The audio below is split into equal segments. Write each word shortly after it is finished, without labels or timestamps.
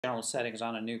General settings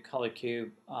on a new ColorQube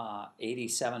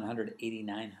 8700,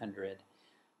 8900.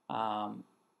 On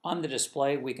the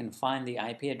display, we can find the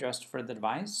IP address for the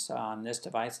device. On this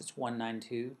device, it's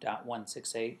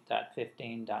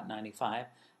 192.168.15.95.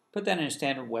 Put that in a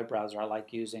standard web browser. I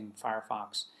like using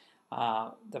Firefox.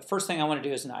 The first thing I want to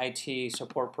do as an IT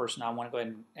support person, I want to go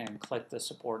ahead and click the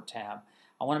support tab.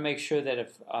 I want to make sure that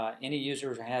if any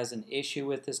user has an issue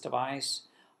with this device,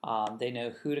 they know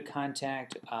who to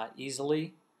contact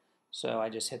easily. So I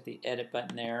just hit the edit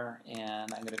button there,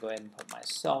 and I'm going to go ahead and put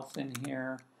myself in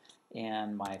here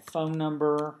and my phone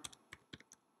number.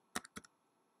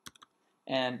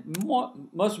 And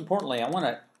most importantly, I want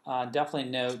to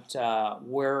definitely note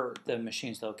where the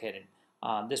machine's located.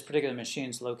 This particular machine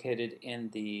is located in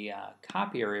the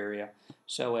copier area,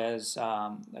 so as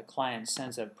the client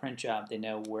sends a print job, they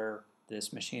know where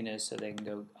this machine is, so they can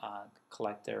go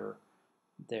collect their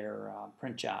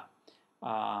print job.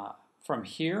 From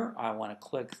here, I want to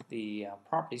click the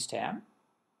Properties tab.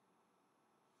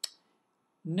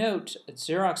 Note,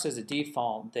 Xerox as a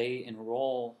default, they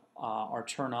enroll or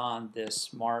turn on this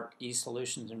Smart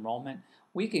eSolutions enrollment.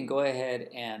 We can go ahead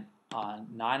and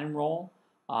not enroll.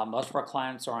 Most of our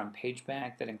clients are on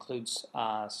PageBack that includes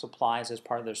supplies as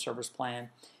part of their service plan,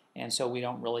 and so we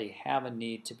don't really have a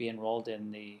need to be enrolled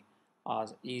in the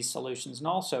eSolutions. And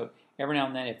also, every now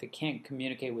and then, if it can't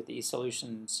communicate with the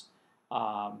eSolutions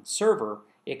server,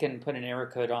 it can put an error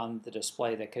code on the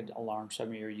display that could alarm some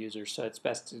of your users, so it's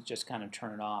best to just kind of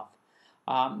turn it off.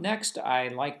 Next, I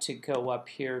like to go up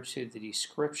here to the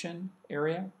description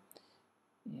area,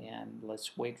 and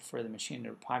let's wait for the machine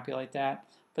to populate that.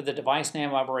 For the device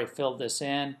name, I've already filled this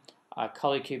in,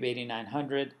 ColorQube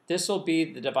 8900. This will be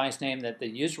the device name that the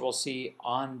user will see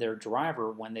on their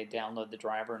driver when they download the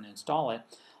driver and install it.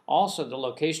 Also, the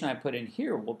location I put in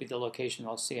here will be the location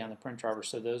they'll see on the print driver,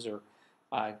 so those are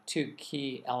two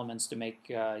key elements to make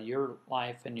your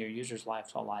life and your user's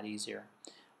life a lot easier.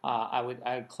 I would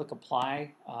click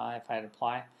apply if I had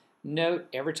apply. Note,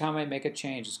 every time I make a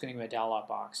change, it's going to give me a dialog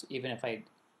box. Even if I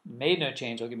made no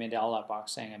change, it'll give me a dialog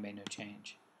box saying I made no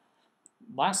change.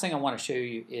 Last thing I want to show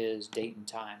you is date and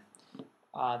time.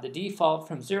 The default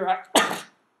from Xerox,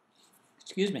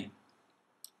 excuse me,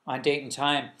 on date and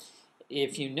time,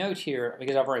 if you note here,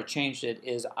 because I've already changed it,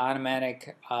 is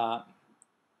automatic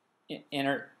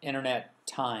internet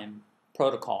time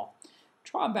protocol.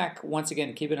 Drawback, once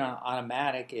again, keep it on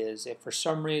automatic, is if for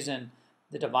some reason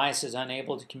the device is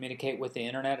unable to communicate with the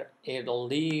internet, it'll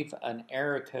leave an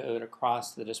error code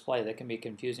across the display that can be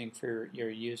confusing for your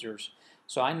users.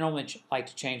 So I normally like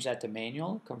to change that to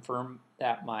manual, confirm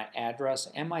that my address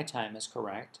and my time is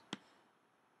correct.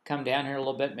 Come down here a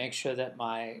little bit, make sure that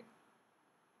my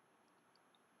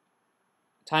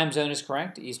time zone is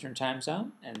correct, Eastern time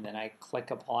zone, and then I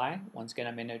click apply. Once again,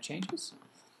 I made no changes.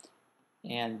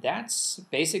 And that's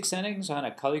basic settings on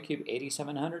a ColorQube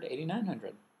 8700,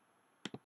 8900.